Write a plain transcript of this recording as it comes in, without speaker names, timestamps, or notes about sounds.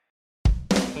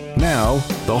Now,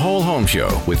 The Whole Home Show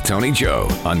with Tony Joe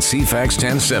on CFAX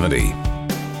 1070.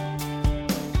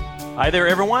 Hi there,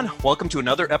 everyone. Welcome to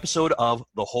another episode of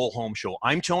The Whole Home Show.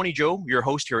 I'm Tony Joe, your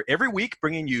host here every week,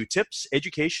 bringing you tips,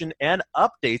 education, and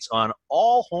updates on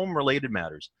all home-related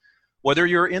matters. Whether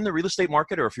you're in the real estate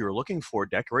market or if you're looking for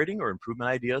decorating or improvement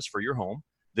ideas for your home,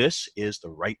 this is the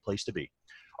right place to be.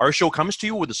 Our show comes to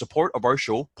you with the support of our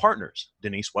show partners: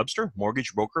 Denise Webster,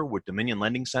 mortgage broker with Dominion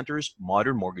Lending Center's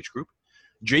Modern Mortgage Group;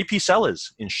 JP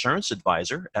Sellers, insurance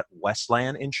advisor at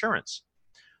Westland Insurance;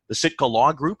 the Sitka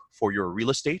Law Group for your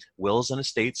real estate, wills and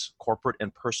estates, corporate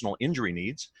and personal injury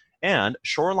needs; and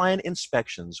Shoreline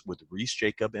Inspections with Reese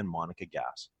Jacob and Monica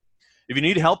Gass. If you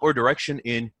need help or direction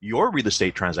in your real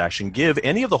estate transaction, give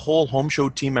any of the Whole Home Show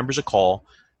team members a call.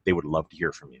 They would love to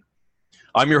hear from you.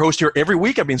 I'm your host here every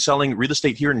week. I've been selling real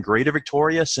estate here in Greater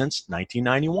Victoria since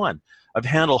 1991. I've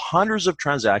handled hundreds of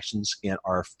transactions in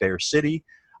our fair city.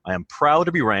 I am proud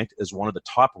to be ranked as one of the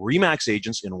top RE/MAX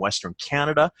agents in Western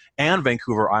Canada and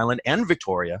Vancouver Island and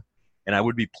Victoria, and I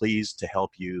would be pleased to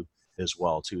help you as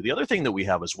well too. The other thing that we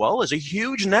have as well is a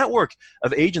huge network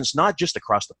of agents, not just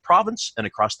across the province and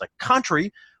across the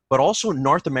country, but also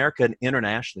North America and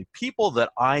internationally, people that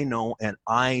I know and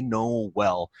I know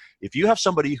well. If you have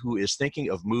somebody who is thinking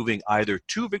of moving either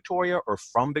to Victoria or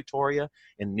from Victoria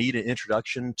and need an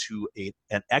introduction to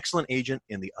an excellent agent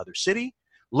in the other city,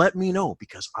 let me know,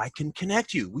 because I can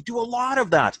connect you. We do a lot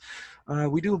of that.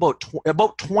 We do about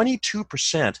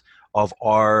 22% of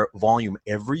our volume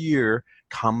every year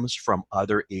comes from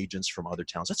other agents from other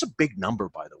towns. That's a big number,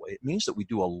 by the way. It means that we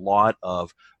do a lot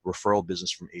of referral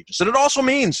business from agents. And it also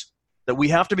means that we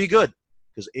have to be good,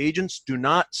 because agents do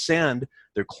not send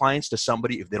their clients to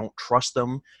somebody if they don't trust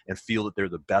them and feel that they're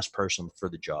the best person for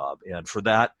the job. And for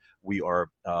that, we are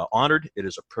honored. It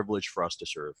is a privilege for us to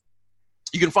serve.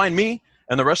 You can find me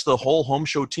and the rest of the Whole Home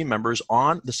Show team members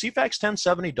on the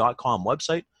CFAX1070.com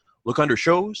website. Look under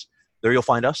shows. There you'll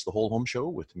find us, The Whole Home Show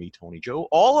with me, Tony Joe.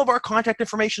 All of our contact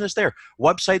information is there.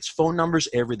 Websites, phone numbers,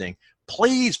 everything.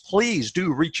 Please, please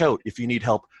do reach out if you need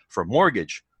help for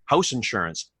mortgage, house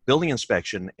insurance, building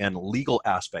inspection, and legal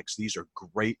aspects. These are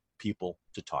great people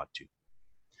to talk to.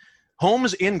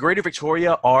 Homes in Greater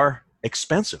Victoria are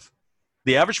expensive.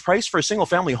 The average price for a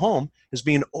single-family home has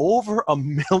been over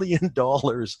 $1 million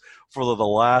for the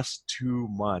last 2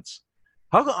 months.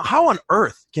 How on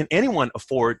earth can anyone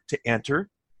afford to enter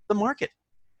the market?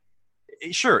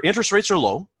 Sure, interest rates are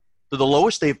low. They're the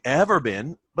lowest they've ever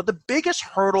been, but the biggest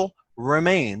hurdle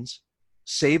remains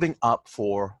saving up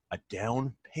for a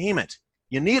down payment.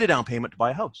 You need a down payment to buy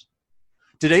a house.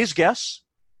 Today's guests,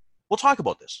 we'll talk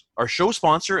about this. Our show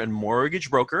sponsor and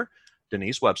mortgage broker,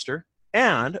 Denise Webster,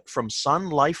 and from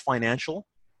Sunlife Financial,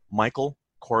 Michael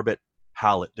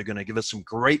Corbett-Hallett. They're going to give us some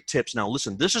great tips. Now,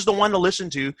 listen, this is the one to listen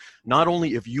to, not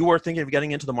only if you are thinking of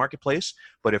getting into the marketplace,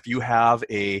 but if you have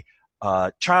a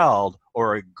child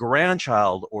or a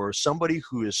grandchild or somebody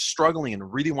who is struggling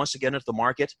and really wants to get into the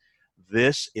market.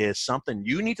 This is something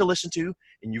you need to listen to,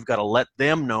 and you've got to let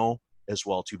them know as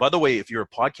well too. By the way, if you're a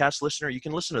podcast listener, you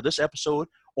can listen to this episode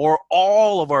or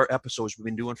all of our episodes we've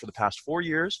been doing for the past 4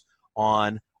 years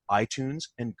on iTunes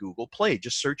and Google Play.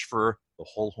 Just search for The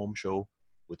Whole Home Show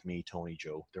with me, Tony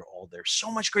Joe. They're all there.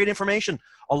 So much great information.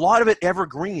 A lot of it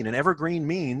evergreen, and evergreen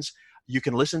means you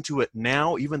can listen to it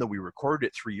now, even though we recorded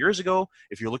it 3 years ago.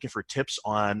 If you're looking for tips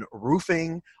on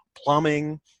roofing,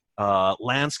 plumbing,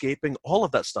 landscaping, all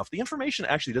of that stuff, the information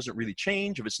actually doesn't really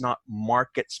change if it's not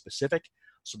market specific.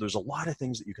 So there's a lot of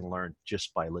things that you can learn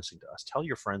just by listening to us. Tell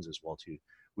your friends as well too.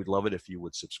 We'd love it if you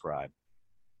would subscribe.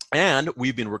 And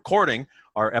we've been recording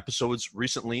our episodes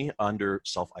recently under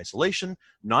self-isolation,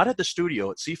 not at the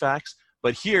studio at CFAX,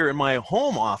 but here in my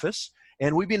home office.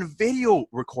 And we've been video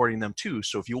recording them too.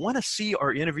 So if you want to see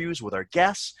our interviews with our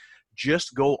guests,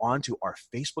 just go onto our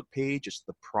Facebook page. It's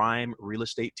the Prime Real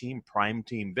Estate Team, Prime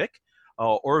Team Vic,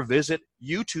 or visit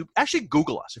YouTube. Actually,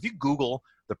 Google us. If you Google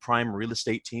the Prime Real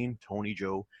Estate Team, Tony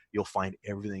Joe, you'll find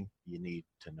everything you need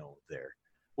to know there.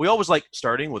 We always like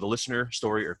starting with a listener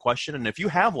story or question. And if you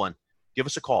have one, give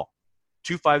us a call.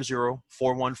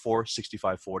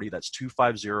 250-414-6540. That's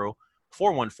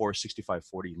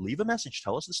 250-414-6540. Leave a message.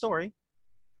 Tell us the story.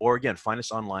 Or again, find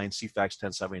us online,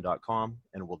 cfax1070.com,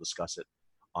 and we'll discuss it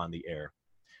on the air.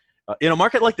 In a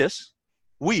market like this,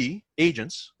 we,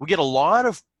 agents, we get a lot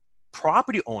of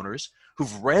property owners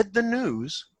who've read the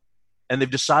news and they've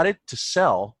decided to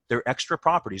sell their extra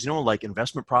properties, like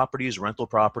investment properties, rental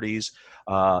properties,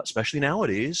 especially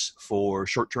nowadays for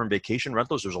short-term vacation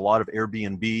rentals. There's a lot of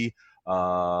Airbnb,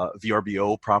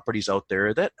 VRBO properties out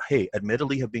there that, hey,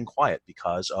 admittedly have been quiet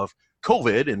because of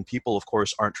COVID and people, of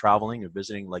course, aren't traveling or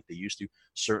visiting like they used to,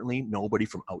 certainly nobody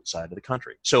from outside of the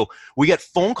country. So we get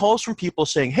phone calls from people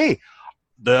saying, hey,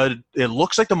 it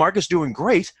looks like the market's doing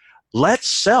great. Let's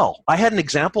sell. I had an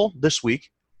example this week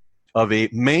of a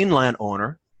mainland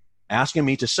owner asking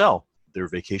me to sell their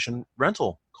vacation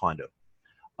rental condo.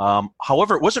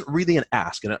 However, it wasn't really an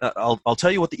ask. And I'll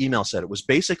tell you what the email said. It was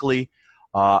basically,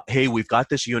 hey, we've got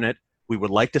this unit. We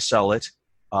would like to sell it.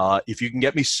 If you can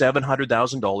get me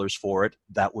 $700,000 for it,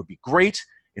 that would be great.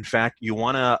 In fact, you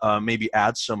want to maybe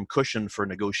add some cushion for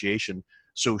negotiation.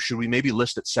 So should we maybe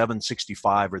list at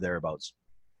 765 or thereabouts?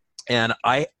 And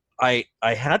I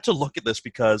had to look at this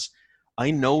because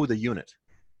I know the unit.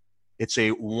 It's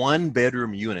a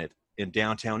 1-bedroom unit in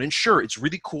downtown. And sure, it's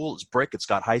really cool. It's brick. It's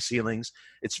got high ceilings.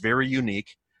 It's very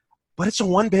unique. But it's a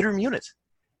 1-bedroom unit.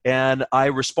 And I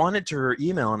responded to her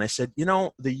email and I said, you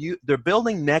know, the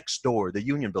building next door, the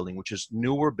Union building, which is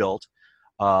newer built,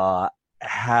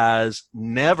 has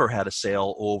never had a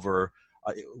sale over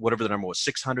whatever the number was,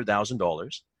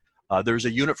 $600,000. There's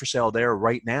a unit for sale there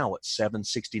right now at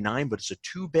 $769,000, but it's a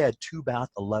 2-bed, 2-bath,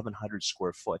 1,100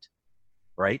 square foot,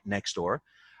 right next door.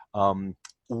 My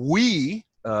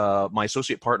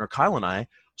associate partner Kyle and I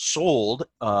sold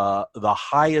the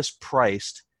highest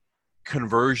priced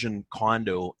conversion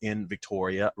condo in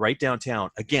Victoria, right downtown.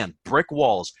 Again, brick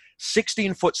walls,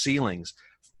 16-foot ceilings,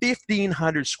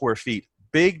 1,500 square feet,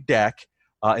 big deck.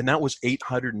 And that was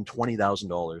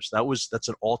 $820,000. That's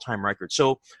an all-time record.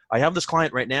 So I have this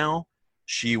client right now.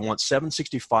 She wants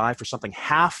 $765,000 for something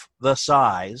half the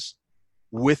size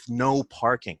with no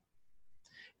parking.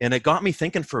 And it got me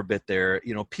thinking for a bit there.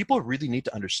 You know, people really need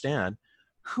to understand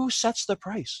who sets the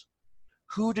price.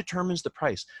 Who determines the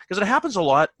price? Because it happens a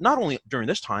lot, not only during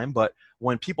this time, but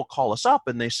when people call us up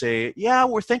and they say, yeah,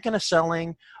 we're thinking of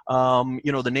selling.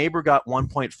 You know, the neighbor got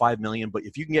 1.5 million, but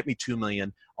if you can get me 2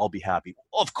 million, I'll be happy.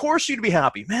 Well, of course you'd be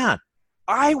happy. Man,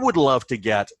 I would love to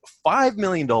get $5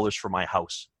 million for my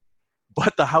house,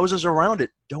 but the houses around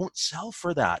it don't sell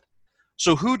for that.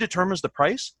 So who determines the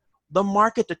price? The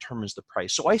market determines the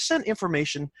price. So I sent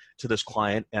information to this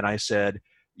client and I said,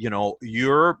 you know,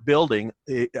 your building,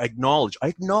 I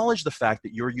acknowledge the fact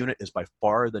that your unit is by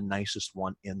far the nicest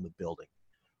one in the building.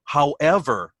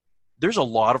 However, there's a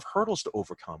lot of hurdles to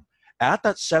overcome. At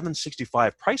that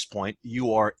 $765,000 price point,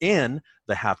 you are in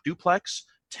the half duplex,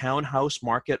 townhouse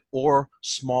market, or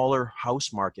smaller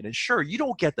house market. And sure, you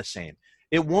don't get the same.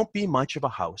 It won't be much of a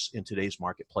house in today's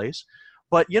marketplace.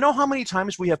 But you know how many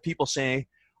times we have people saying,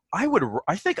 I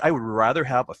think I would rather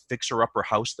have a fixer-upper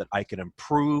house that I can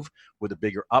improve with a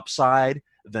bigger upside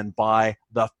than buy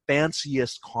the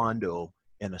fanciest condo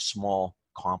in a small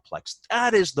complex.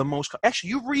 That is the most, actually,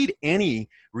 you read any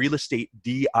real estate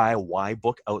DIY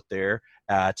book out there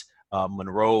at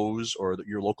Monroe's or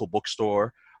your local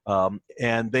bookstore,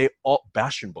 and they all,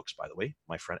 Bastion Books, by the way,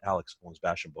 my friend Alex owns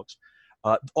Bastion Books.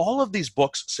 All of these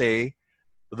books say,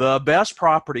 the best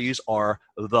properties are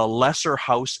the lesser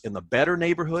house in the better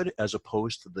neighborhood as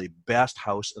opposed to the best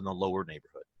house in the lower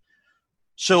neighborhood.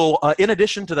 So in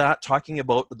addition to that, talking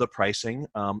about the pricing,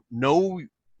 no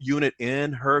unit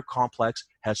in her complex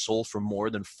has sold for more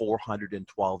than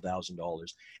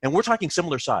 $412,000. And we're talking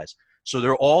similar size. So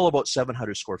they're all about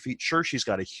 700 square feet. Sure, she's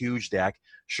got a huge deck.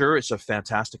 Sure, it's a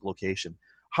fantastic location.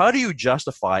 How do you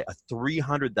justify a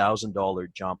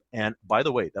 $300,000 jump? And by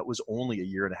the way, that was only a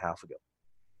year and a half ago.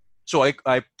 So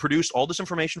I produced all this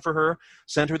information for her,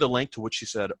 sent her the link, to which she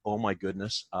said, oh my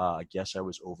goodness, I guess I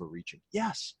was overreaching.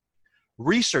 Yes.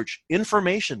 Research,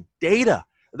 information, data.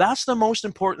 That's the most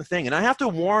important thing. And I have to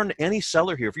warn any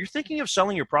seller here, if you're thinking of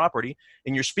selling your property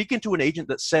and you're speaking to an agent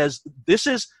that says, this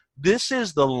is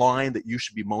the line that you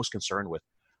should be most concerned with.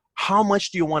 How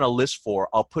much do you want to list for?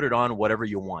 I'll put it on whatever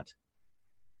you want.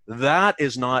 That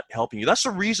is not helping you. That's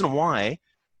the reason why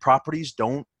properties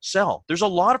don't sell. There's a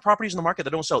lot of properties in the market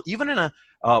that don't sell. Even in a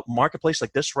marketplace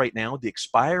like this right now, the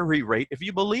expiry rate, if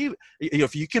you can believe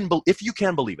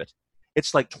it,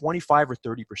 it's like 25 or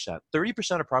 30%.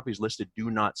 30% of properties listed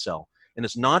do not sell. And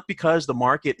it's not because the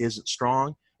market isn't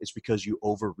strong, it's because you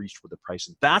overreached with the price.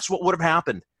 And that's what would have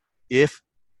happened if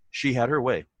she had her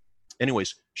way.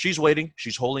 Anyways, she's waiting.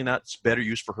 She's holding that. It's better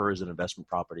use for her as an investment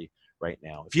property right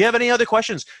now. If you have any other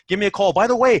questions, give me a call. By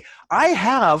the way, I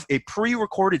have a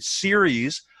pre-recorded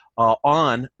series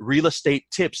on real estate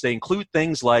tips. They include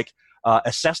things like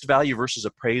assessed value versus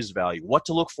appraised value, what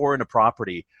to look for in a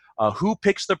property, who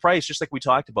picks the price, just like we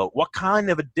talked about, what kind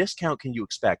of a discount can you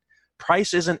expect?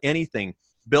 Price isn't anything.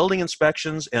 Building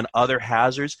inspections and other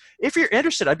hazards. If you're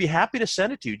interested, I'd be happy to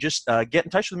send it to you. Just get in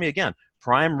touch with me again,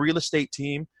 Prime Real Estate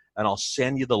Team, and I'll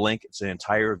send you the link. It's an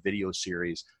entire video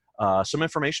series. Some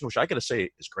information which I got to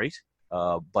say is great.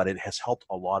 but it has helped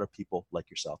a lot of people like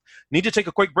yourself. Need to take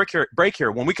a quick break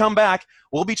here. When we come back,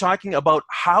 we'll be talking about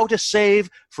how to save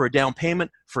for a down payment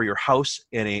for your house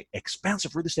in an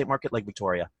expensive real estate market like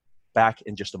Victoria. Back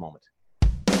in just a moment.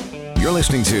 You're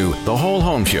listening to The Whole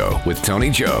Home Show with Tony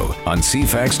Joe on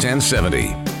CFAX 1070.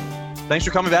 Thanks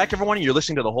for coming back, everyone. You're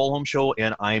listening to The Whole Home Show,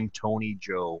 and I'm Tony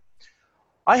Joe.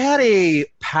 I had a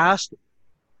past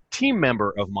team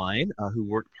member of mine who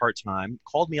worked part-time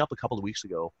called me up a couple of weeks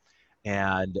ago,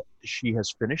 and she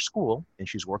has finished school, and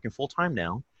she's working full-time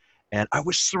now. And I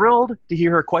was thrilled to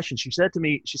hear her question. She said to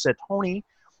me, Tony,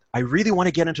 I really want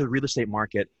to get into the real estate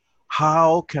market.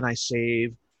 How can I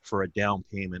save for a down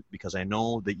payment? Because I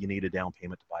know that you need a down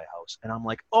payment to buy a house. And I'm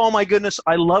like, oh my goodness,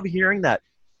 I love hearing that.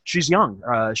 She's young.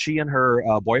 She and her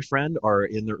boyfriend are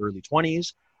in their early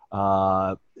 20s.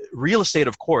 Real estate,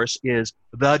 of course, is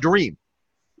the dream.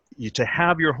 To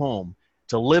have your home,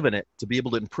 to live in it, to be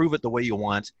able to improve it the way you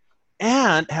want,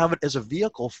 and have it as a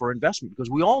vehicle for investment. Because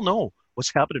we all know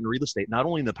what's happened in real estate, not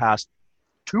only in the past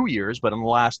 2 years, but in the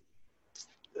last,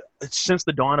 since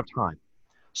the dawn of time.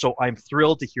 So I'm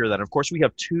thrilled to hear that. And of course, we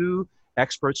have two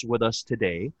experts with us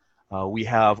today.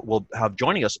 We'll have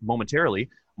joining us momentarily,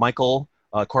 Michael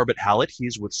Corbett-Hallett.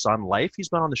 He's with Sunlife. He's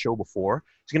been on the show before.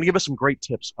 He's going to give us some great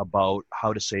tips about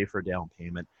how to save for a down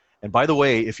payment. And by the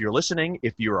way, if you're listening,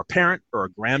 if you're a parent or a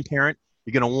grandparent,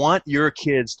 you're going to want your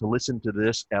kids to listen to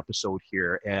this episode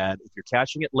here. And if you're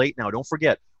catching it late now, don't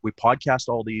forget, we podcast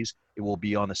all these. It will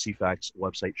be on the CFAX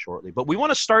website shortly. But we want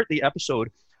to start the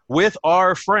episode with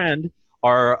our friend,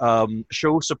 our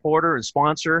show supporter and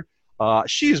sponsor.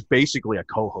 She's basically a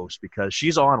co-host because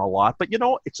she's on a lot. But,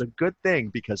 it's a good thing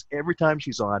because every time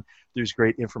she's on, there's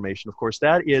great information. Of course,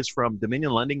 that is from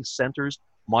Dominion Lending Center's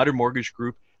Modern Mortgage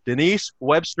Group. Denise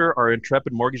Webster, our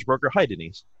intrepid mortgage broker. Hi,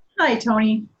 Denise. Hi,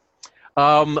 Tony.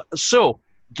 So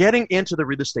getting into the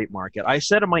real estate market, I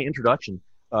said in my introduction,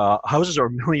 houses are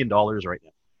 $1 million right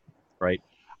now, right?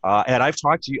 And I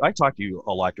talked to you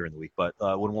a lot during the week, but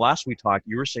when last we talked,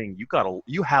 you were saying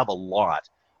you have a lot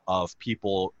of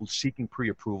people seeking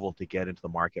pre-approval to get into the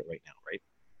market right now, right?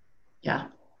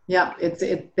 Yeah.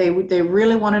 They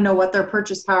really want to know what their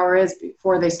purchase power is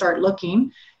before they start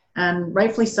looking. And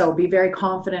rightfully so. Be very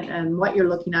confident in what you're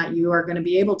looking at. You are going to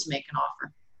be able to make an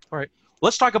offer. All right.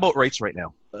 Let's talk about rates right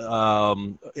now.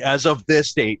 As of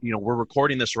this date, we're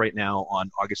recording this right now on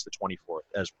August the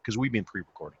 24th, because we've been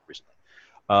pre-recording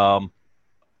recently.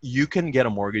 You can get a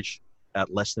mortgage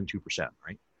at less than 2%,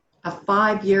 right? A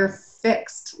 5-year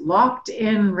fixed,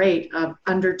 locked-in rate of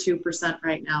under 2%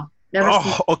 right now.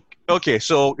 Okay.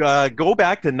 So go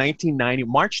back to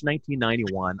March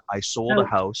 1991. I sold a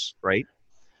house, right?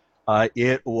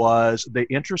 It was the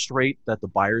interest rate that the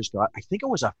buyers got. I think it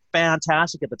was a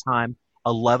fantastic at the time,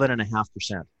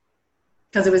 11.5%.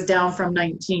 Because it was down from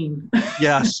 19.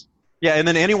 Yes. Yeah. And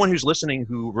then anyone who's listening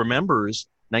who remembers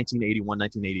 1981,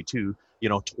 1982,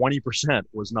 20%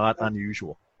 was not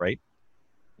unusual, right?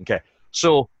 Okay.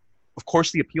 So, of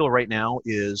course, the appeal right now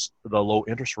is the low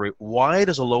interest rate. Why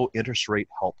does a low interest rate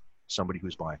help somebody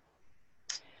who's buying?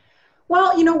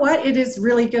 Well, you know what? It is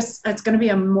really it's going to be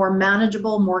a more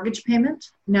manageable mortgage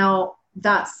payment. Now,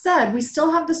 that said, we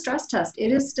still have the stress test.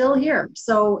 It is still here.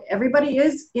 So everybody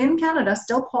is in Canada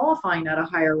still qualifying at a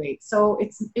higher rate. So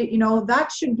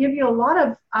that should give you a lot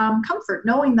of comfort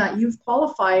knowing that you've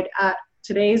qualified at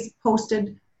today's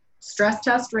posted stress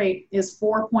test rate is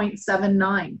 4.79.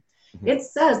 Mm-hmm. It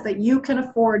says that you can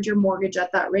afford your mortgage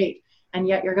at that rate, and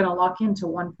yet you're going to lock into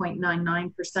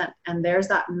 1.99%. And there's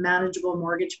that manageable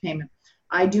mortgage payment.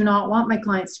 I do not want my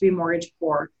clients to be mortgage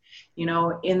poor.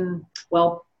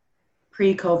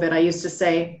 Pre-COVID, I used to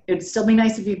say, it'd still be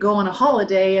nice if you go on a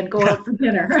holiday and go out for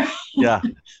dinner. Yeah.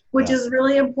 Which is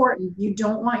really important. You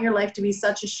don't want your life to be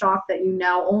such a shock that you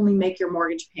now only make your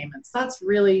mortgage payments. That's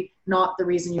really not the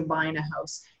reason you're buying a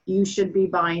house. You should be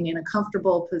buying in a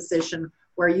comfortable position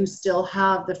where you still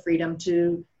have the freedom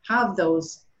to have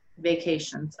those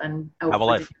vacations and have a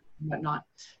life and whatnot.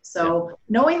 So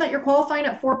knowing that you're qualifying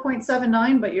at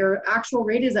 4.79, but your actual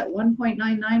rate is at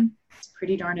 1.99, it's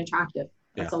pretty darn attractive.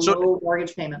 That's a low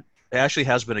mortgage payment. It actually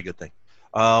has been a good thing.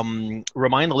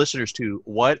 Remind the listeners too,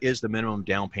 what is the minimum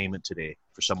down payment today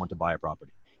for someone to buy a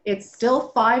property? It's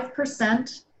still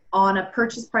 5% on a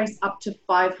purchase price up to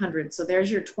 $500. So there's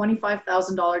your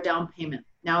 $25,000 down payment.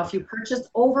 Now, if you purchase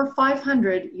over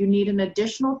 $500, you need an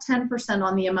additional 10%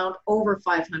 on the amount over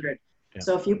 $500. Yeah.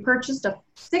 So if you purchased a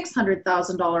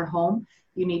 $600,000 home,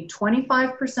 you need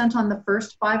 25% on the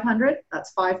first $500.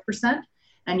 That's 5%.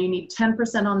 And you need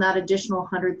 10% on that additional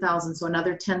 $100,000, so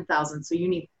another $10,000. So you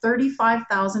need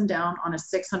 $35,000 down on a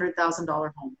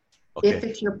 $600,000 home, if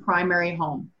it's your primary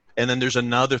home. And then there's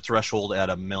another threshold at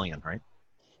 $1 million, right?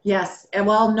 Yes. And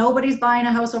well, nobody's buying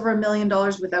a house over $1 million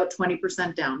without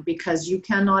 20% down, because you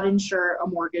cannot insure a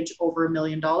mortgage over $1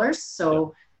 million.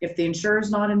 So if the insurer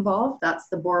is not involved, that's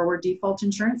the borrower default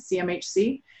insurance,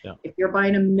 CMHC. Yeah. If you're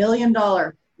buying $1 million,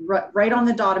 right on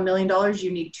the dot, $1 million,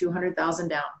 you need 200,000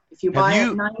 down. If you buy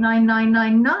at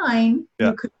 99,999,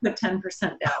 you could put 10%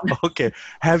 down. Okay.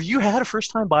 Have you had a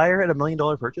first-time buyer at $1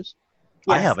 million purchase?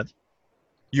 Yes. I haven't.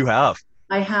 You have?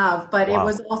 I have, but Wow. It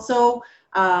was also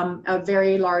a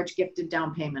very large gifted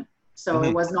down payment. So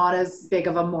It was not as big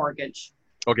of a mortgage.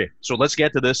 Okay. So let's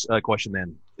get to this question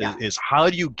then. Yeah. Is how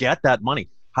do you get that money?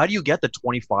 How do you get the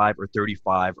 $25,000 or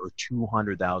 $35,000 or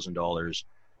 $200,000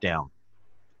 down?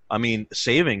 I mean,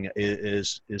 saving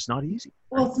is not easy.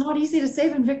 Well, it's not easy to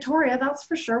save in Victoria, that's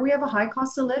for sure. We have a high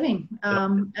cost of living.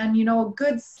 And, you know,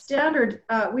 good standard,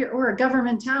 we're a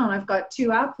government town. I've got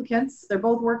 2 applicants. They're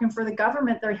both working for the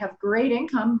government. They have great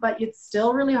income, but it's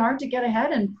still really hard to get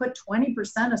ahead and put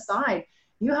 20% aside.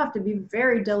 You have to be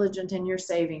very diligent in your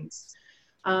savings.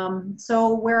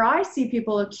 So where I see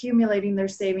people accumulating their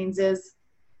savings is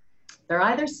they're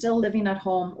either still living at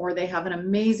home or they have an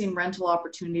amazing rental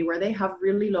opportunity where they have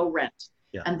really low rent.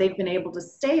 Yeah. And they've been able to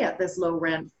stay at this low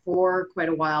rent for quite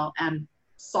a while and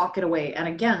sock it away. And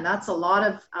again, that's a lot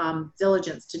of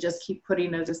diligence to just keep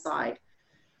putting it aside.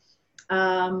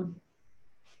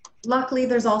 Luckily,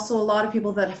 there's also a lot of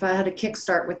people that have had a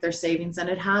kickstart with their savings, and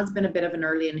it has been a bit of an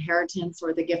early inheritance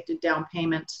or the gifted down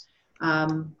payment.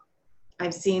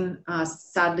 I've seen,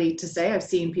 sadly to say, I've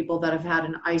seen people that have had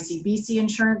an ICBC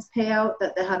insurance payout,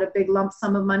 that they had a big lump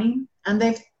sum of money, and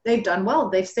they've done well.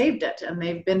 They've saved it, and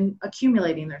they've been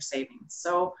accumulating their savings.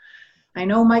 So I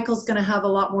know Michael's going to have a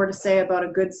lot more to say about a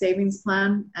good savings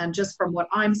plan. And just from what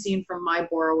I'm seeing from my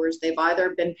borrowers, they've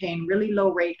either been paying really low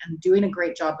rate and doing a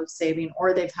great job of saving,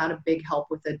 or they've had a big help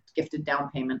with a gifted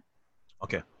down payment.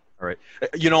 Okay. All right.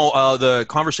 You know, the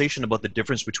conversation about the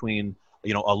difference between,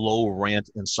 you know, a low rent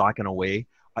and socking away,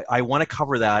 I want to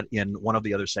cover that in one of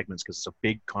the other segments because it's a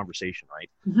big conversation, right?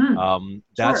 Mm-hmm.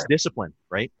 That's discipline,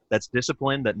 right? That's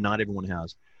discipline that not everyone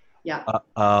has. Yeah.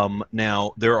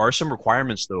 Now, there are some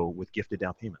requirements, though, with gifted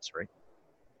down payments, right?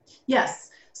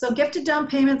 Yes. So gifted down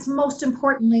payments, most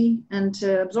importantly, and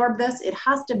to absorb this, it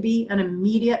has to be an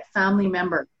immediate family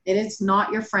member. It is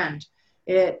not your friend.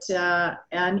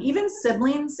 And even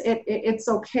siblings, it's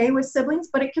okay with siblings,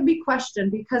 but it can be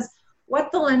questioned because what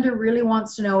the lender really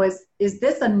wants to know is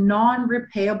this a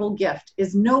non-repayable gift?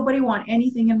 Is nobody want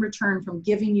anything in return from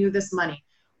giving you this money?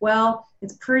 Well,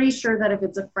 it's pretty sure that if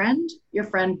it's a friend, your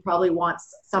friend probably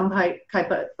wants some type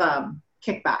of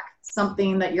kickback,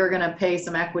 something that you're going to pay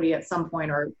some equity at some point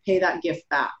or pay that gift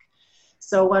back.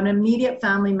 So an immediate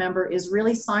family member is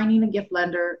really signing a gift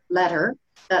letter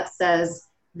that says,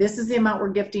 this is the amount we're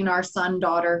gifting our son,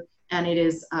 daughter, and it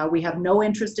is, we have no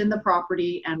interest in the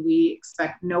property and we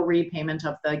expect no repayment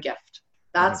of the gift.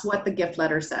 That's what the gift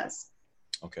letter says.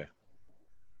 Okay.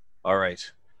 All right.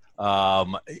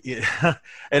 And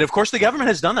of course the government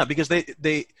has done that because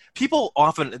people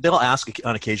often, they'll ask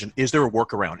on occasion, is there a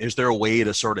workaround? Is there a way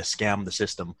to sort of scam the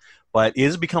system? But it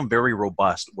has become very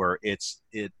robust where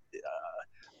you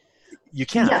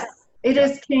can't. Yes, it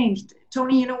has changed.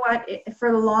 Tony, you know what? For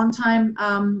a long time,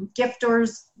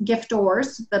 giftors,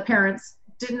 the parents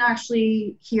didn't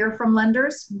actually hear from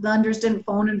lenders. Lenders didn't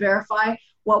phone and verify.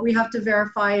 What we have to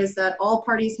verify is that all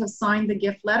parties have signed the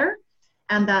gift letter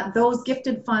and that those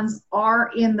gifted funds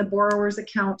are in the borrower's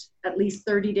account at least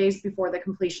 30 days before the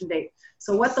completion date.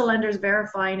 So what the lender's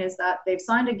verifying is that they've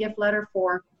signed a gift letter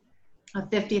for a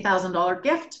 $50,000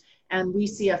 gift, and we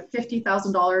see a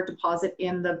 $50,000 deposit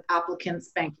in the applicant's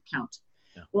bank account.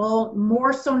 Yeah. Well,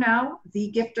 more so now,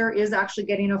 the gifter is actually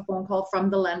getting a phone call from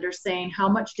the lender saying, how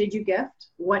much did you gift?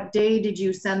 What day did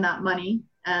you send that money?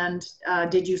 And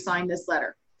did you sign this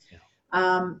letter?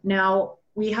 Yeah. Now,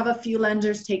 we have a few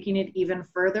lenders taking it even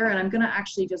further, and I'm going to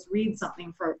actually just read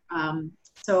something for,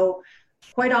 so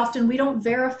quite often we don't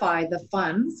verify the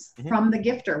funds from the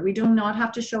gifter. We do not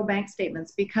have to show bank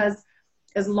statements because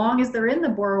as long as they're in the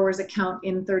borrower's account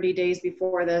in 30 days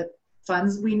before the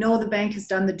funds, we know the bank has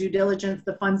done the due diligence,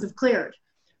 the funds have cleared.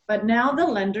 But now the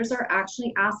lenders are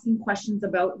actually asking questions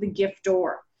about the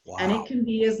giftor. Wow. And it can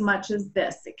be as much as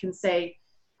this. It can say,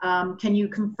 can you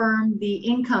confirm the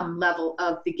income level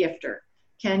of the gifter?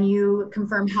 Can you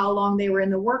confirm how long they were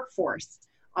in the workforce?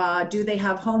 Do they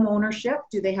have home ownership?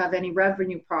 Do they have any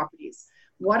revenue properties?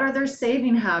 What are their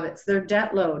saving habits, their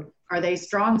debt load? Are they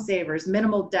strong savers,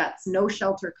 minimal debts, no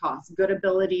shelter costs, good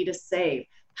ability to save?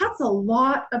 That's a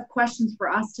lot of questions for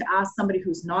us to ask somebody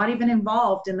who's not even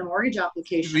involved in the mortgage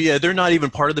application. Yeah, they're not even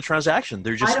part of the transaction.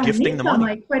 They're just I don't gifting meet the them.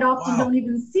 money. I quite often don't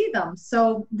even see them.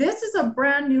 So this is a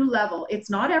brand new level. It's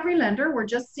not every lender. We're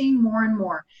just seeing more and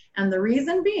more. And the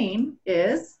reason being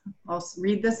is, I'll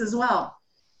read this as well.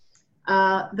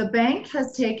 The bank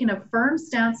has taken a firm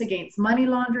stance against money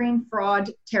laundering, fraud,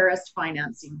 terrorist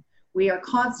financing. We are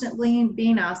constantly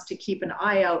being asked to keep an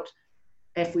eye out.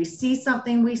 If we see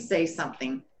something, we say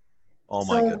something. Oh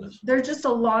my goodness. There's just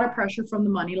a lot of pressure from the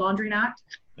Money Laundering Act.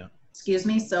 Yeah. Excuse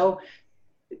me. So,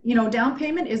 down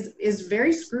payment is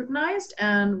very scrutinized,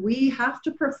 and we have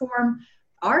to perform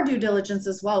our due diligence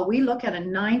as well. We look at a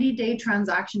 90-day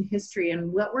transaction history,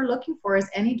 and what we're looking for is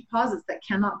any deposits that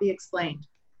cannot be explained.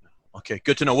 Okay,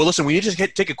 good to know. Well, listen, we need to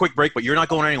take a quick break, but you're not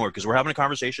going anywhere because we're having a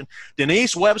conversation.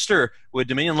 Denise Webster with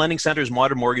Dominion Lending Center's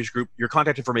Modern Mortgage Group. Your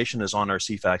contact information is on our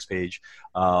CFAX page.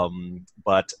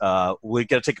 But we're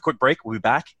going to take a quick break. We'll be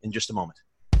back in just a moment.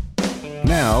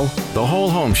 Now, The Whole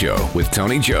Home Show with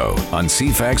Tony Joe on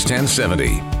CFAX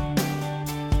 1070.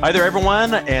 Hi there,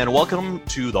 everyone, and welcome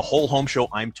to The Whole Home Show.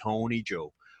 I'm Tony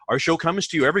Joe. Our show comes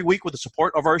to you every week with the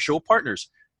support of our show partners.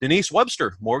 Denise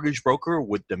Webster, mortgage broker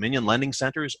with Dominion Lending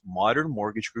Center's Modern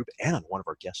Mortgage Group, and one of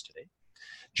our guests today.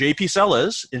 JP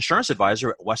Sellers, insurance advisor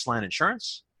at Westland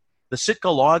Insurance. The Sitka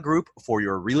Law Group for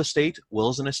your real estate,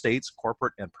 wills and estates,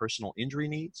 corporate and personal injury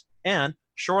needs. And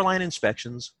Shoreline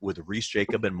Inspections with Reese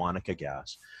Jacob and Monica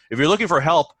Gass. If you're looking for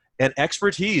help and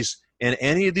expertise in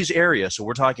any of these areas, so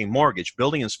we're talking mortgage,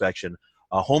 building inspection,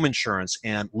 home insurance,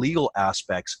 and legal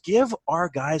aspects, give our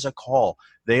guys a call.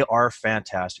 They are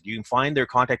fantastic. You can find their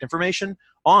contact information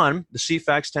on the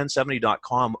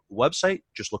cfax1070.com website.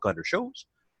 Just look under shows.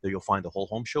 There you'll find the Whole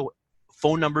Home Show.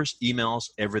 Phone numbers, emails,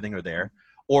 everything are there.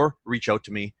 Or reach out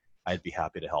to me. I'd be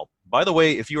happy to help. By the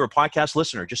way, if you're a podcast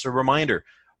listener, just a reminder,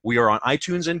 we are on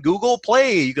iTunes and Google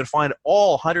Play. You can find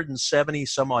all 170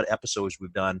 some odd episodes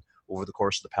we've done over the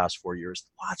course of the past 4 years.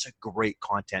 Lots of great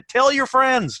content. Tell your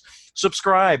friends.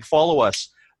 Subscribe. Follow us.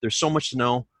 There's so much to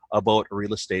know about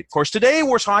real estate. Of course, today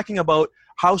we're talking about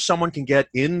how someone can get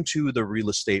into the real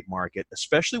estate market,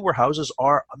 especially where houses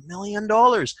are $1 million.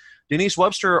 Denise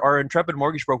Webster, our intrepid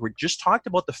mortgage broker, just talked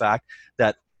about the fact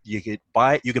that you can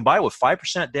buy with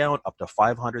 5% down up to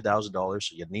 $500,000.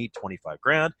 So you need 25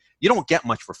 grand. You don't get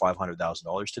much for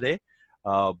 $500,000 today.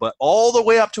 But all the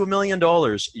way up to $1 million,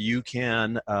 you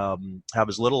can have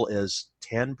as little as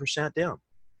 10% down.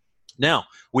 Now,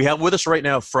 we have with us right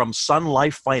now from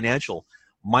Sunlife Financial,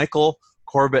 Michael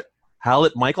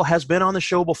Corbett-Hallett. Michael has been on the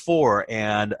show before,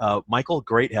 and Michael,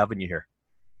 great having you here.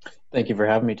 Thank you for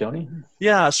having me, Tony.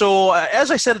 Yeah, so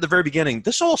as I said at the very beginning,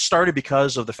 this all started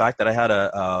because of the fact that I had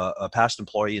a past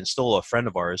employee and still a friend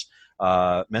of ours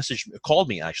called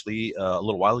me actually a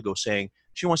little while ago saying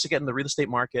she wants to get in the real estate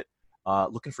market,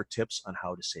 looking for tips on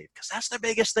how to save, because that's the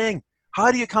biggest thing.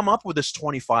 How do you come up with this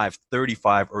 25,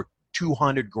 35, or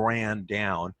 200 grand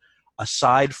down,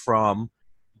 aside from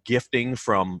gifting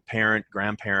from parent,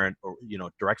 grandparent, or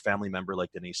direct family member,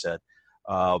 like Denise said?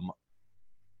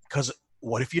 Because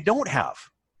what if you don't have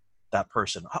that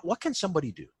person? What can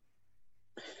somebody do?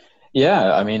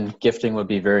 Yeah, I mean, gifting would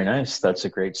be very nice. That's a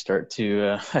great start to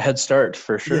a head start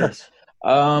for sure. Yes.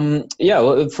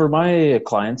 Well, for my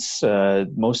clients,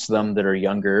 most of them that are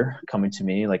younger coming to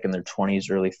me, like in their 20s,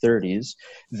 early 30s,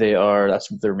 that's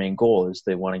their main goal is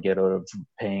they want to get out of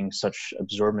paying such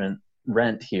absorbent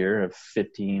rent here of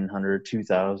 $1,500,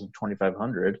 $2,000,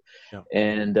 $2,500, yeah,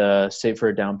 and save for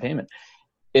a down payment.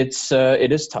 It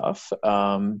is tough.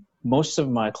 Most of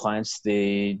my clients,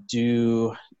 they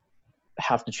do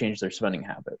have to change their spending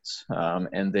habits,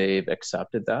 and they've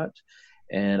accepted that.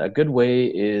 And a good way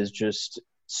is just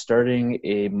starting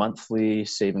a monthly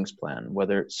savings plan,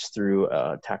 whether it's through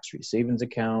a tax-free savings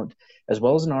account, as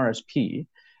well as an RSP,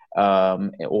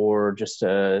 or just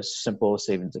a simple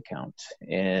savings account.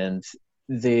 And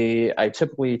I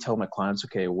typically tell my clients,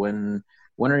 okay, when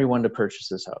are you wanting to purchase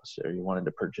this house? Are you wanting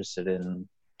to purchase it in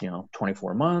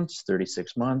 24 months,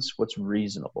 36 months? What's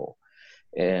reasonable?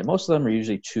 And most of them are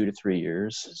usually 2 to 3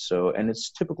 years. And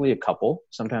it's typically a couple.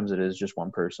 Sometimes it is just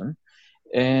one person.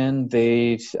 And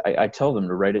I tell them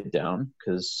to write it down,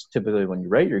 because typically when you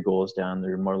write your goals down,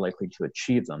 they're more likely to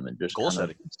achieve them and just goal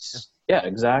setting. Yeah,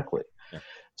 exactly. Yeah.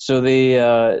 So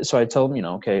I tell them,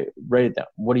 okay, write it down.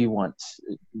 What do you want?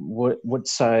 What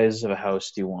size of a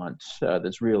house do you want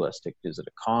that's realistic? Is it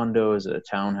a condo? Is it a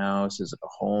townhouse? Is it a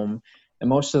home? And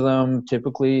most of them,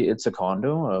 typically, it's a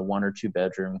condo, a 1 or 2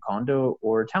 bedroom condo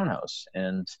or a townhouse.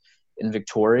 And in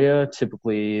Victoria,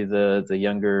 typically the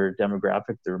younger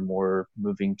demographic, they're more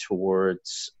moving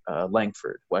towards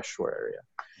Langford, West Shore area.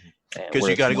 Because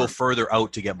you got to go further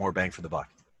out to get more bang for the buck.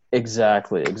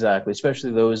 Exactly.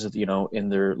 Especially those, in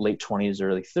their late 20s,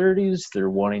 early 30s, they're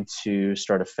wanting to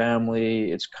start a family.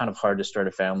 It's kind of hard to start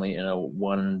a family in a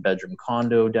 1-bedroom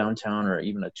condo downtown or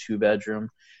even a 2-bedroom.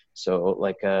 So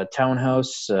like a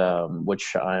townhouse,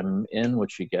 which I'm in,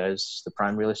 which you guys, the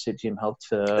Prime Real Estate team, helped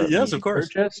yes, of course.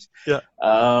 Purchase. Yeah.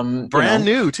 Brand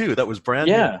new too. That was brand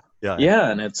new. Yeah.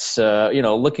 And it's,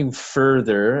 looking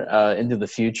further into the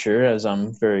future, as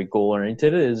I'm very goal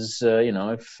oriented, is,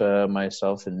 if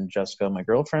myself and Jessica, my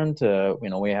girlfriend,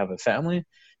 we have a family,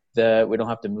 that we don't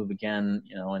have to move again,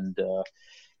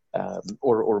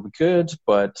 or we could,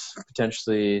 but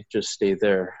potentially just stay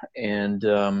there. And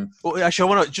well,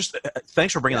 actually, I want to just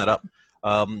thanks for bringing that up.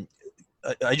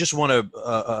 I just want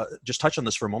to just touch on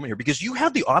this for a moment here, because you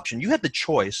had the option, you had the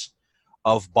choice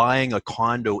of buying a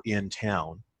condo in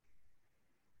town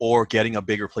or getting a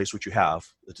bigger place, which you have.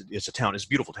 It's a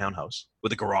beautiful townhouse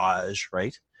with a garage,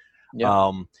 right?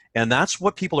 Yeah. And that's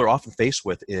what people are often faced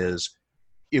with is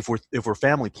if we're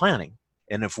family planning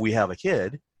and if we have a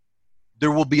kid,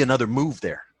 there will be another move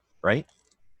there, right?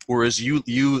 Whereas you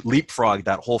leapfrogged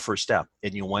that whole first step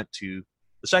and you went to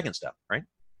the second step, right?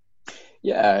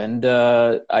 Yeah, and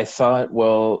I thought,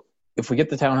 well, if we get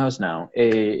the townhouse now,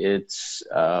 it's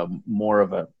more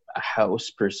of a house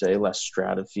per se, less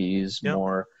strata fees,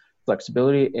 more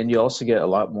flexibility, and you also get a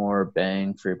lot more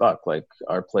bang for your buck. Like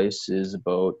our place is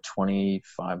about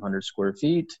 2,500 square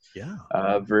feet,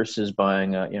 versus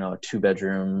buying a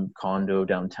 2-bedroom condo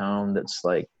downtown that's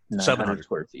like 900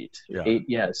 square feet,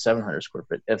 700 square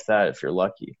feet, if you're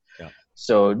lucky.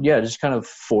 So just kind of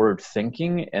forward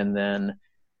thinking, and then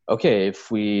okay,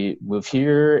 if we move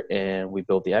here and we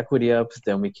build the equity up,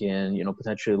 then we can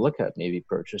potentially look at maybe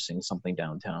purchasing something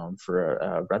downtown for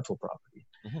a rental property.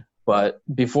 Mm-hmm. But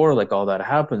before like all that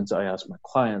happens, I ask my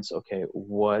clients, okay,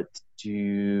 what's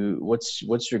your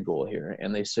goal here?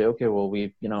 And they say, okay, well,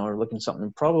 we are looking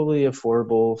something probably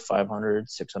affordable, 500,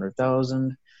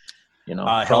 600,000.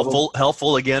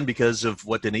 Helpful again because of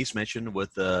what Denise mentioned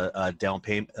with the down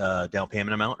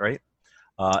payment amount, right?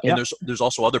 And there's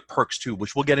also other perks too,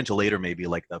 which we'll get into later, maybe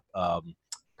like the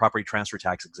property transfer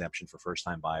tax exemption for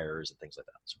first-time buyers and things like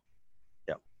that. So,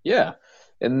 yeah,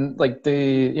 and like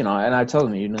and I tell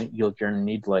them you're going to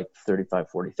need like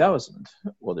 35,000, 40,000.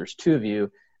 Well, there's two of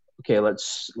you. Okay,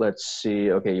 let's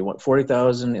see. Okay, you want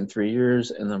 40,000 in 3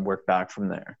 years, and then work back from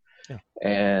there. Yeah.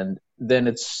 And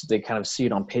then they kind of see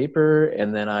it on paper,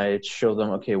 and then I show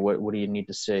them, okay, what do you need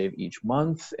to save each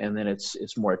month, and then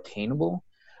it's more attainable.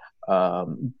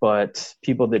 But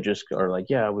people that just are like,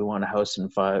 we want a house in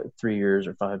 3 years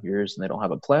or 5 years, and they don't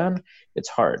have a plan, it's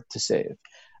hard to save.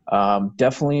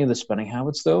 Definitely the spending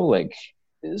habits though, like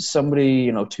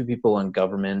somebody, 2 people in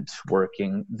government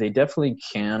working, they definitely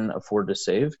can afford to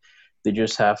save. They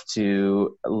just have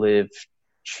to live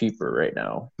cheaper right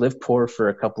now, live poor for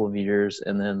a couple of years,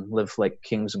 and then live like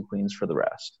kings and queens for the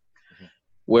rest. Mm-hmm.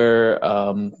 Where,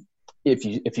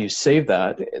 if you save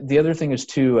that, the other thing is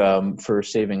too, for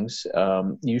savings,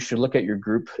 you should look at your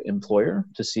group employer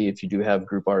to see if you do have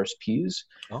group RSPs.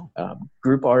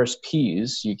 Group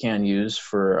RSPs you can use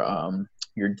for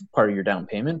your part of your down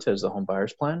payment as the home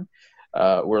buyer's plan,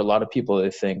 where a lot of people,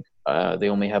 they think they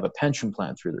only have a pension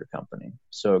plan through their company.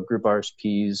 So group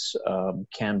RSPs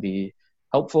can be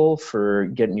helpful for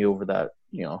getting you over that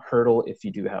hurdle if you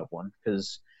do have one,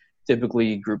 because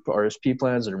typically group RSP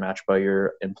plans are matched by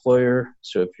your employer.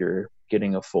 So if you're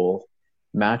getting a full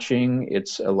matching,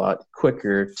 it's a lot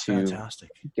quicker to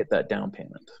get that down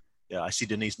payment. Yeah, I see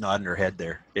Denise nodding her head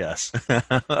there. Yes,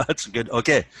 that's good.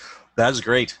 Okay, that's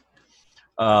great.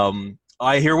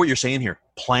 I hear what you're saying here.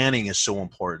 Planning is so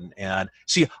important. And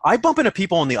see, I bump into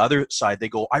people on the other side. They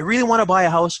go, I really want to buy a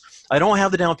house. I don't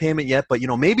have the down payment yet, but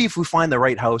maybe if we find the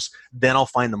right house, then I'll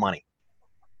find the money.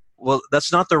 Well,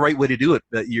 that's not the right way to do it.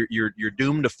 You're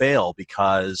doomed to fail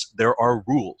because there are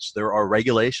rules, there are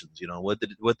regulations, with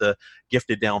the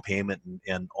gifted down payment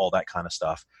and all that kind of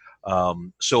stuff.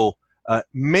 So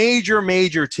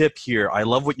major tip here. I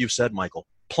love what you've said, Michael.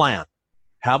 Plan.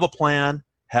 Have a plan.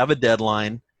 Have a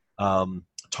deadline.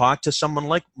 Talk to someone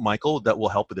like Michael that will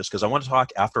help with this, because I want to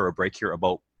talk after a break here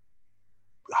about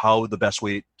how the best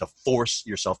way to force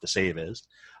yourself to save is.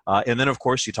 And then, of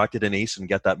course, you talk to Denise and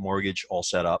get that mortgage all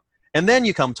set up. And then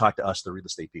you come talk to us, the real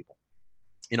estate people.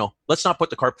 Let's not put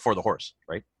the cart before the horse,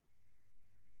 right?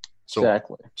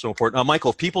 Exactly. So important.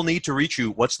 Michael, if people need to reach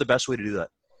you, what's the best way to do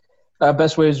that?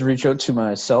 Best way is to reach out to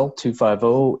my cell,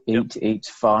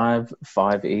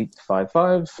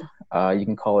 250-885-5855. You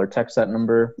can call or text that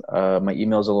number. My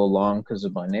email's a little long because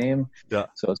of my name. Yeah.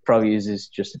 So it's probably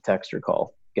easiest just to text or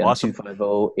call. Again, Awesome.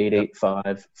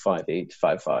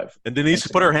 250-885-5855. And Denise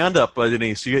put her hand up.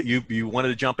 Denise, you wanted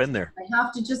to jump in there. I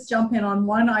have to just jump in on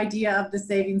one idea of the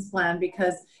savings plan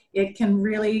because it can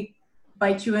really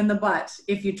bite you in the butt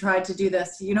if you try to do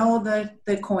this. You know,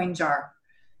 the coin jar.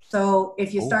 So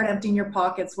if you start emptying your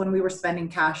pockets when we were spending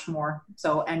cash more,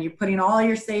 and you're putting all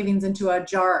your savings into a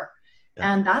jar,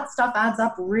 and that stuff adds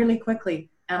up really quickly.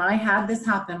 And I had this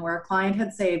happen where a client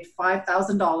had saved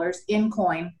 $5,000 in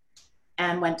coin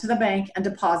and went to the bank and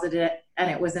deposited it, and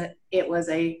it was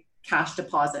a cash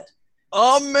deposit.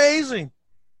 Amazing.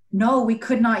 No, we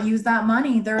could not use that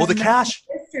money. There's the cash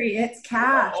history. It's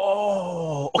cash.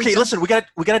 Oh, okay. Listen, we got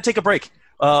to take a break.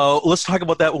 Let's talk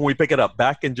about that when we pick it up.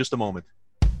 Back in just a moment.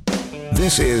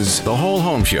 This is The Whole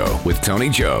Home Show with Tony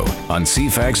Joe on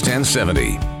CFAX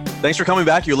 1070. Thanks for coming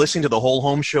back. You're listening to The Whole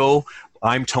Home Show.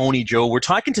 I'm Tony Joe. We're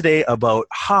talking today about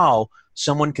how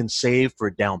someone can save for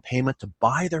a down payment to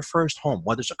buy their first home,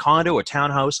 whether it's a condo, a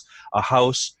townhouse, a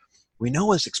house. We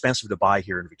know it's expensive to buy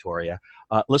here in Victoria.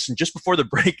 Listen, just before the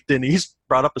break, Denise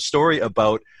brought up a story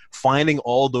about finding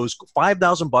all those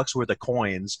 $5,000 worth of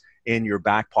coins in your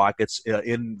back pockets,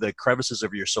 in the crevices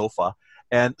of your sofa.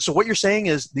 And so what you're saying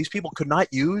is these people could not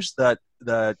use the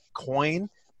coin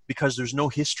because there's no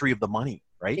history of the money,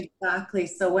 right? Exactly.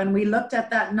 So when we looked at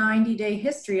that 90-day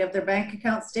history of their bank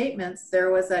account statements,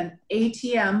 there was an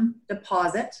ATM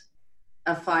deposit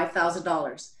of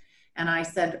 $5,000. And I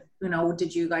said,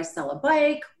 did you guys sell a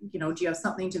bike? Do you have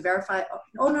something to verify?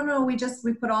 Oh, no, we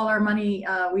put all our money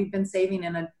we've been saving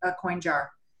in a coin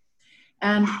jar.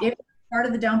 And it was part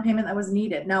of the down payment that was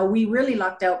needed. Now, we really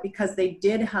lucked out because they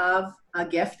did have a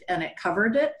gift and it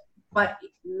covered it. But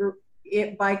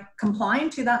by complying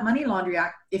to that Money Laundry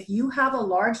Act, if you have a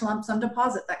large lump sum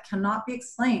deposit that cannot be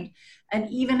explained, and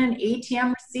even an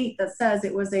ATM receipt that says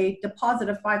it was a deposit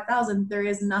of $5,000, there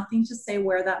is nothing to say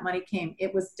where that money came.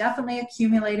 It was definitely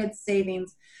accumulated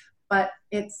savings, but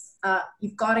it's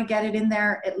you've got to get it in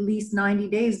there at least 90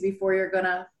 days before you're going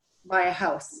to buy a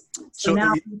house. So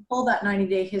now we pull that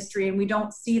 90-day history and we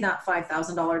don't see that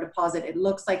 $5,000 deposit. It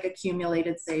looks like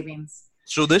accumulated savings.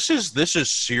 So this is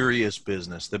serious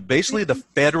business. Basically the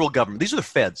federal government, these are the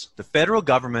feds. The federal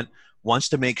government wants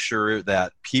to make sure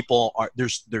that people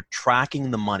they're tracking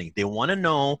the money. They want to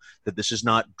know that this is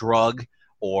not drug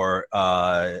or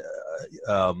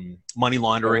money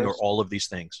laundering or all of these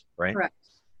things, right? Correct.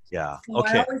 Yeah. So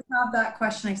okay. I always have that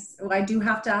question. I do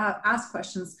have to ask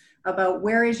questions about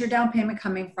where is your down payment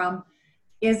coming from?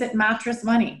 Is it mattress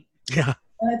money? Yeah.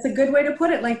 And it's a good way to put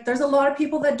it. Like, there's a lot of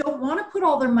people that don't want to put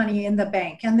all their money in the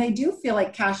bank, and they do feel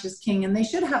like cash is king and they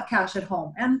should have cash at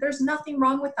home. And there's nothing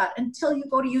wrong with that until you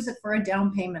go to use it for a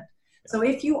down payment. So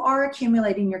if you are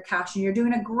accumulating your cash and you're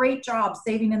doing a great job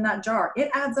saving in that jar, it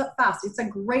adds up fast. It's a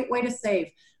great way to save.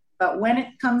 But when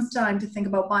it comes time to think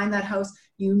about buying that house,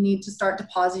 you need to start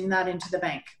depositing that into the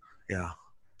bank. Yeah.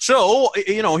 So,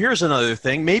 here's another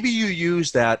thing. Maybe you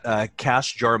use that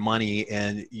cash jar money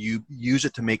and you use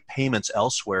it to make payments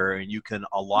elsewhere, and you can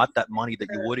allot that money that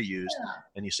you would have used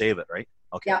and you save it, right?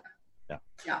 Okay.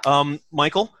 Yeah.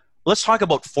 Michael, let's talk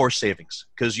about forced savings,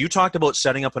 because you talked about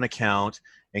setting up an account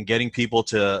and getting people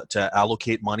to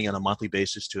allocate money on a monthly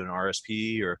basis to an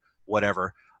RSP or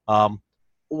whatever.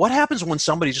 What happens when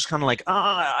somebody's just kind of like,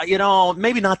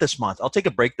 maybe not this month. I'll take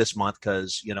a break this month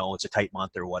because, it's a tight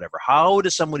month or whatever. How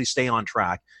does somebody stay on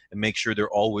track and make sure they're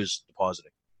always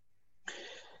depositing?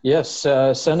 Yes.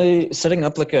 Setting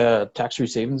up like a tax-free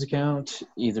savings account,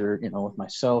 either, with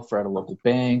myself or at a local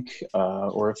bank,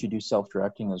 or if you do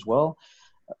self-directing as well,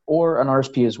 or an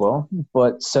RSP as well.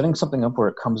 But setting something up where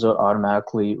it comes out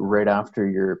automatically right after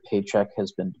your paycheck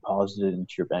has been deposited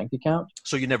into your bank account.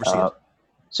 So you never see it.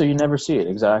 So you never see it,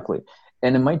 exactly.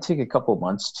 And it might take a couple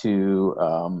months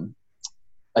to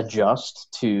adjust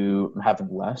to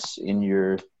having less in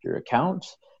your account,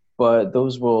 but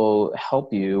those will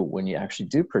help you when you actually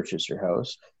do purchase your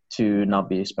house to not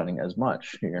be spending as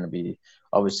much. You're going to be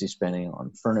obviously spending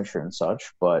on furniture and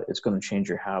such, but it's going to change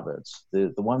your habits.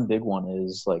 The one big one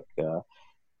is like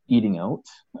eating out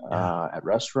at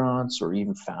restaurants or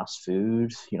even fast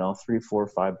food, $3,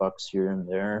 $4, $5 here and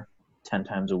there, 10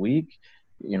 times a week.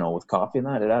 With coffee and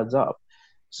that, it adds up.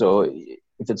 So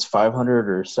if it's $500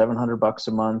 or $700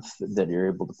 a month that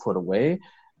you're able to put away,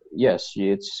 yes,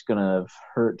 it's going to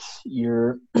hurt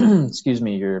your,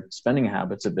 your spending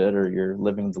habits a bit, or you're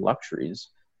living the luxuries,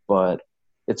 but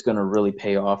it's going to really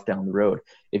pay off down the road.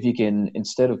 If you can,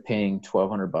 instead of paying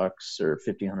 $1,200 or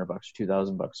 $1,500 or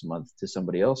 $2,000 a month to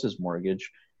somebody else's mortgage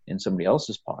in somebody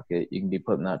else's pocket, you can be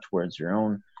putting that towards your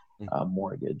own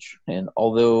mortgage. And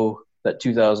although that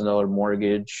 $2,000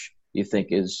 mortgage you think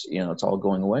is, it's all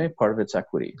going away, part of it's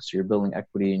equity. So you're building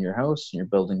equity in your house and you're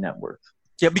building net worth.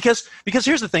 Yeah, because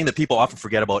here's the thing that people often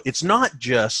forget about. It's not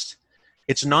just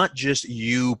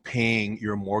you paying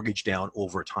your mortgage down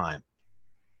over time.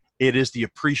 It is the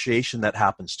appreciation that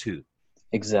happens too.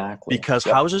 Exactly. Because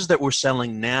houses that we're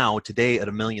selling now today at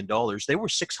 $1 million, they were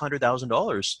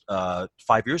 $600,000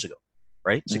 5 years ago,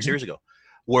 right? 6 years ago.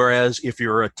 Whereas if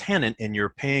you're a tenant and you're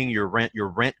paying your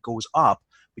rent goes up,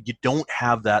 but you don't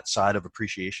have that side of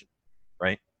appreciation,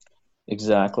 right?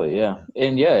 Exactly. Yeah.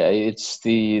 And it's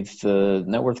the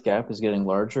net worth gap is getting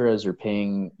larger as you're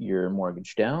paying your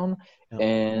mortgage down. Yeah.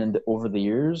 And over the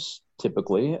years,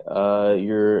 typically,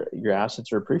 your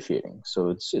assets are appreciating. So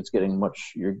it's getting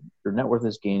your net worth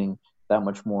is gaining that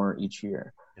much more each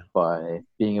year by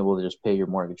being able to just pay your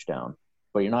mortgage down.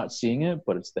 But you're not seeing it,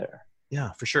 but it's there.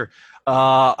 Yeah, for sure.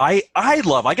 I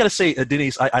got to say,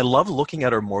 Denise, I love looking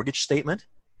at our mortgage statement,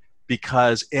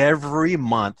 because every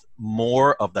month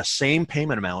more of the same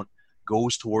payment amount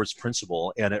goes towards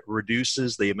principal, and it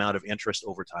reduces the amount of interest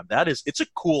over time. It's a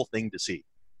cool thing to see.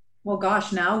 Well,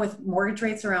 gosh, now with mortgage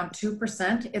rates around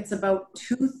 2%, it's about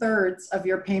 2/3 of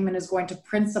your payment is going to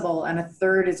principal and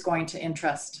 1/3 is going to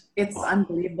interest. It's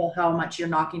unbelievable how much you're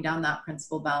knocking down that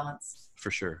principal balance.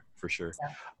 For sure. Yeah.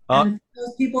 And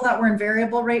those people that were in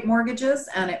variable rate mortgages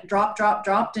and it dropped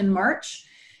in March,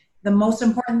 the most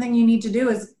important thing you need to do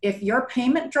is, if your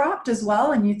payment dropped as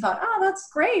well and you thought, oh, that's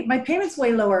great, my payment's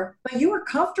way lower, but you were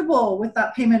comfortable with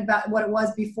that payment back what it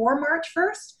was before March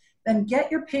 1st, then get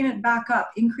your payment back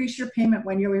up. Increase your payment.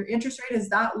 When your interest rate is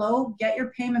that low, get your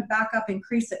payment back up,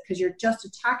 increase it, because you're just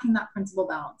attacking that principal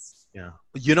balance. Yeah.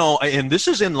 And this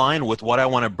is in line with what I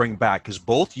want to bring back, because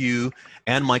both you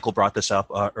and Michael brought this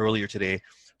up earlier today,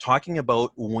 talking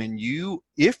about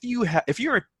if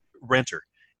you're a renter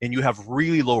and you have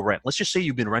really low rent. Let's just say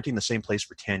you've been renting the same place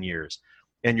for 10 years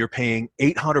and you're paying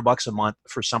 $800 a month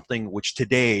for something which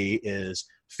today is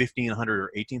 $1,500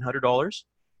 or $1,800.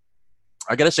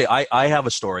 I got to say, I have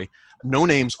a story, no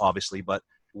names obviously, but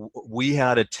we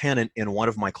had a tenant in one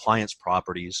of my clients'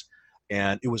 properties,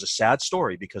 and it was a sad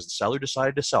story because the seller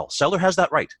decided to sell. Seller has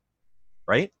that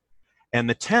right? And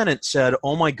the tenant said,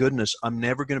 oh my goodness, I'm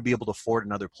never going to be able to afford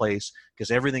another place because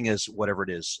everything is whatever it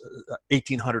is,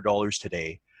 $1,800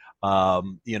 today.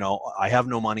 I have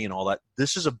no money and all that.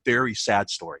 This is a very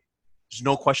sad story. There's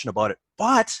no question about it.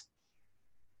 But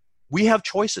we have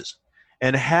choices.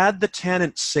 And had the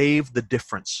tenant saved the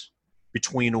difference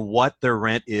between what their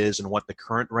rent is and what the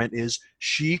current rent is,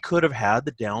 she could have had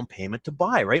the down payment to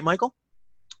buy, right, Michael?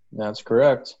 That's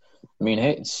correct. I mean,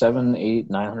 hey, $700,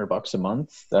 $800, $900 a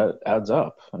month, that adds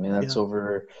up. I mean, that's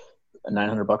over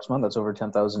 $900 a month. That's over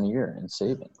 $10,000 a year in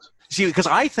savings. See, because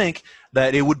I think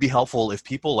that it would be helpful if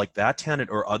people like that tenant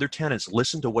or other tenants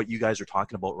listen to what you guys are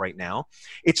talking about right now.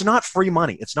 It's not free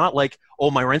money. It's not like,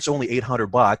 oh, my rent's only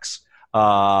 $800.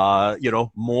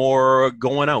 More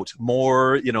going out,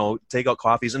 more, take out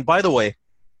coffees. And by the way,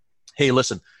 hey,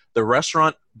 listen, the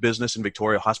restaurant business in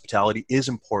Victoria, hospitality is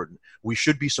important. We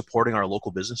should be supporting our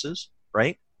local businesses,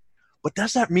 right? But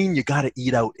does that mean you got to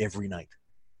eat out every night?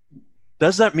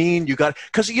 Does that mean you got,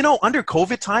 because, under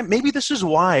COVID time, maybe this is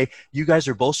why you guys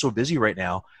are both so busy right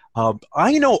now.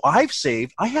 I know I've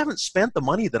saved, I haven't spent the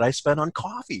money that I spent on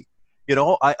coffee.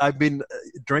 I've been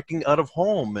drinking out of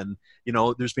home, and,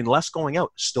 there's been less going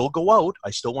out. Still go out.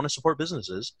 I still want to support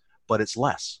businesses, but it's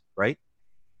less, right?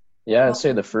 Yeah, I'd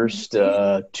say the first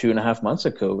 2.5 months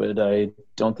of COVID, I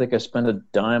don't think I spent a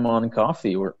dime on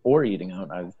coffee or eating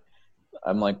out.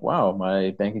 I'm like, wow,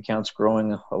 my bank account's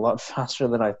growing a lot faster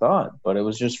than I thought. But it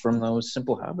was just from those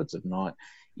simple habits of not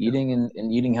eating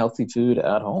and eating healthy food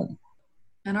at home.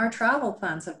 And our travel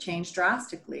plans have changed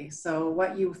drastically. So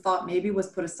what you thought maybe was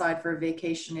put aside for a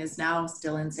vacation is now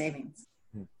still in savings.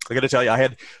 I got to tell you,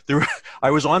 I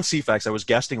was on CFAX. I was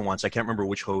guesting once. I can't remember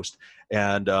which host.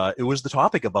 And it was the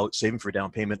topic about saving for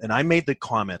down payment. And I made the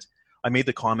comment,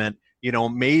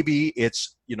 maybe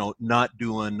it's, not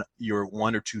doing your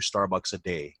 1 or 2 Starbucks a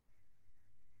day.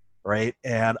 Right.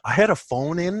 And I had a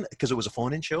phone in because it was a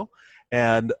phone in show.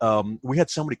 And we had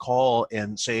somebody call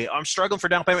and say, I'm struggling for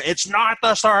down payment. It's not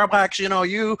the Starbucks,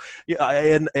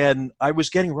 and I was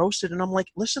getting roasted. And I'm like,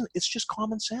 listen, it's just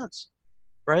common sense,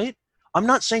 right? I'm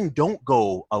not saying don't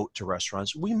go out to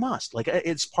restaurants. We must.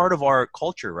 It's part of our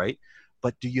culture, right?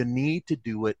 But do you need to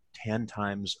do it 10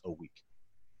 times a week,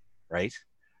 right?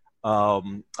 I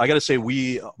got to say,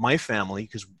 my family,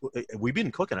 because we've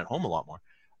been cooking at home a lot more,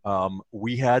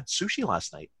 we had sushi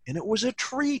last night, and it was a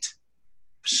treat.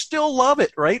 Still love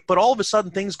it, right? But all of a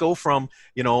sudden things go from,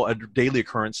 a daily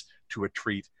occurrence to a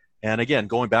treat. And again,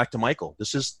 going back to Michael,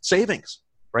 this is savings,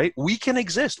 right? We can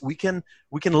exist. We can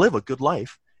live a good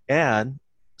life and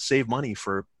save money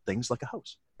for things like a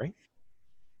house, right?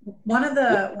 One of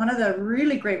the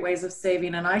really great ways of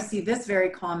saving, and I see this very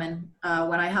common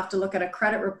when I have to look at a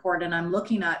credit report and I'm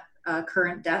looking at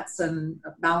current debts and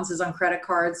balances on credit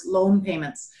cards, loan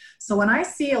payments. So when I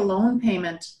see a loan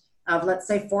payment of, let's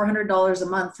say, $400 a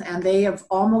month and they have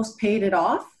almost paid it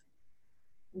off,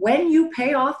 when you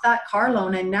pay off that car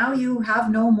loan and now you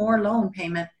have no more loan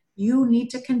payment, you need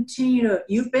to continue to,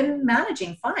 you've been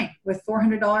managing fine with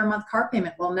 $400 a month car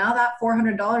payment. Well, now that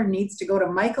 $400 needs to go to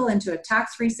Michael into a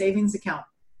tax-free savings account.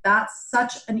 That's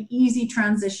such an easy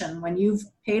transition. When you've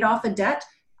paid off a debt,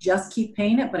 just keep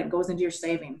paying it, but it goes into your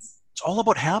savings. It's all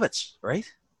about habits,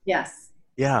 right? Yes.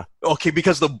 Yeah. Okay.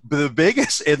 Because the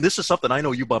biggest, and this is something I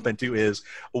know you bump into, is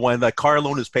when the car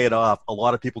loan is paid off, a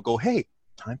lot of people go, hey,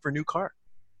 time for a new car.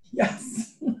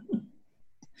 Yes.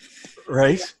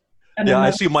 Right? Yeah,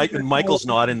 I see Michael's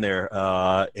not in there.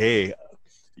 Hey,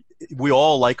 we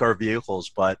all like our vehicles,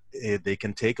 but they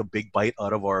can take a big bite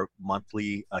out of our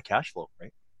monthly cash flow,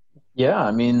 right? Yeah,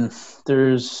 I mean,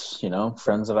 there's,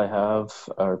 friends that I have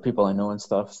or people I know and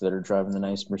stuff that are driving the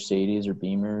nice Mercedes or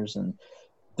Beamers, and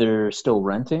they're still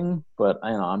renting, but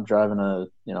I'm driving a,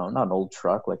 not an old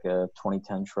truck, like a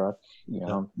 2010 truck,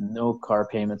 no car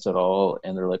payments at all.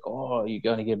 And they're like, oh, you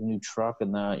got to get a new truck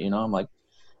and that, I'm like,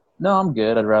 no, I'm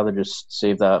good. I'd rather just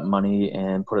save that money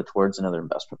and put it towards another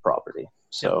investment property.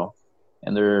 So,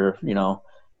 and they're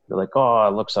like, oh,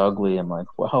 it looks ugly. I'm like,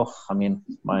 well, I mean,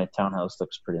 my townhouse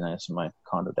looks pretty nice in my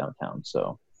condo downtown.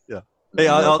 So, yeah. Hey,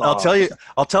 I'll tell you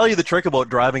the trick about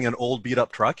driving an old beat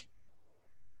up truck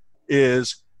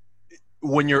is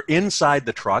when you're inside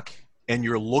the truck and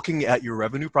you're looking at your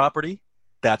revenue property,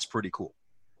 that's pretty cool.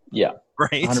 Yeah.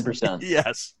 Right. 100%.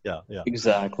 Yes. Yeah. Yeah.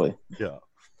 Exactly. Yeah.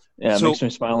 Yeah, it makes me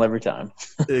smile every time.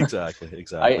 Exactly.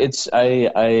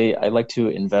 I like to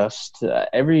invest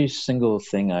every single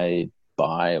thing I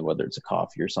buy, whether it's a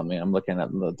coffee or something. I'm looking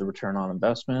at the return on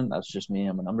investment. That's just me.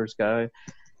 I'm a numbers guy.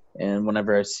 And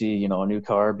whenever I see, a new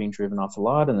car being driven off the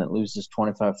lot and it loses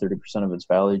 25-30% of its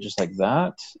value just like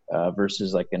that,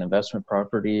 versus like an investment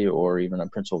property or even a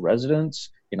principal residence,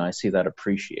 I see that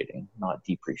appreciating, not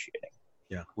depreciating.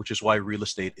 Yeah, which is why real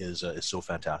estate is so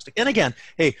fantastic. And again,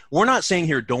 hey, we're not saying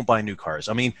here don't buy new cars.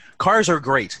 I mean, cars are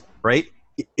great, right?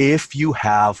 If you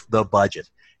have the budget,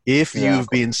 if you've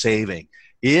been saving,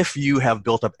 if you have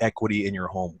built up equity in your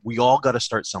home. We all got to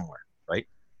start somewhere, right?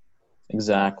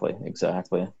 Exactly.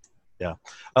 Yeah.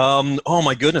 Oh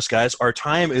my goodness, guys, our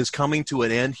time is coming to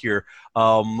an end here.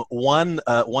 One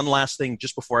last thing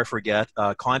just before I forget,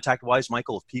 contact-wise,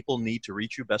 Michael, if people need to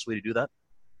reach you, best way to do that?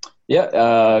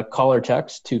 Yeah, call or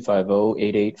text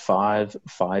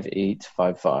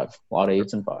 250-885-5855. A lot of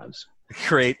 8s and 5s.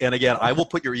 Great. And again, I will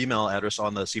put your email address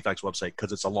on the CFAX website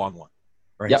because it's a long one.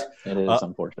 Right? Yep, it is,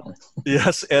 unfortunately.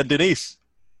 Yes. And Denise?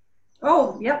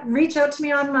 Oh, yep. Reach out to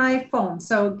me on my phone.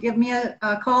 So give me a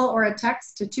call or a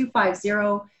text to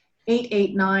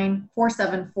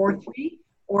 250-889-4743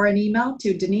 or an email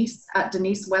to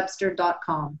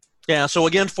denise@denisewebster.com. Yeah, so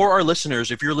again, for our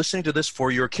listeners, if you're listening to this for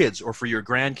your kids or for your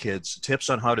grandkids, tips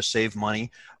on how to save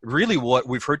money, really what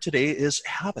we've heard today is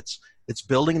habits. It's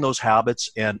building those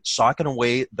habits and socking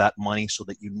away that money so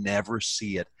that you never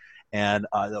see it. And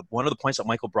one of the points that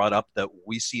Michael brought up that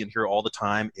we see and hear all the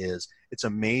time is it's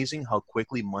amazing how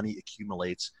quickly money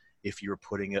accumulates if you're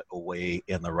putting it away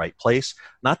in the right place,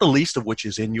 not the least of which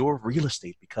is in your real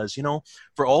estate. Because,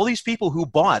 for all these people who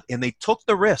bought and they took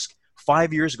the risk,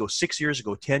 5 years ago, 6 years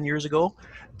ago, 10 years ago,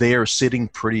 they are sitting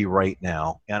pretty right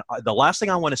now. And the last thing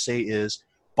I want to say is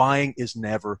buying is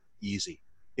never easy.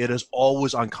 It is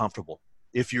always uncomfortable.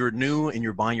 If you're new and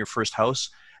you're buying your first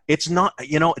house, it's not,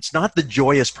 it's not the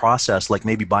joyous process like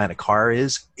maybe buying a car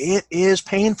is. It is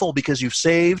painful because you've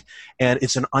saved and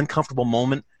it's an uncomfortable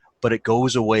moment, but it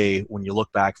goes away when you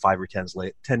look back 5 or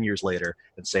 10 years later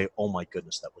and say, oh my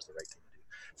goodness, that was the right thing.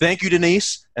 Thank you,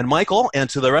 Denise and Michael, and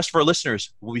to the rest of our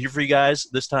listeners. We'll be here for you guys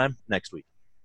this time next week.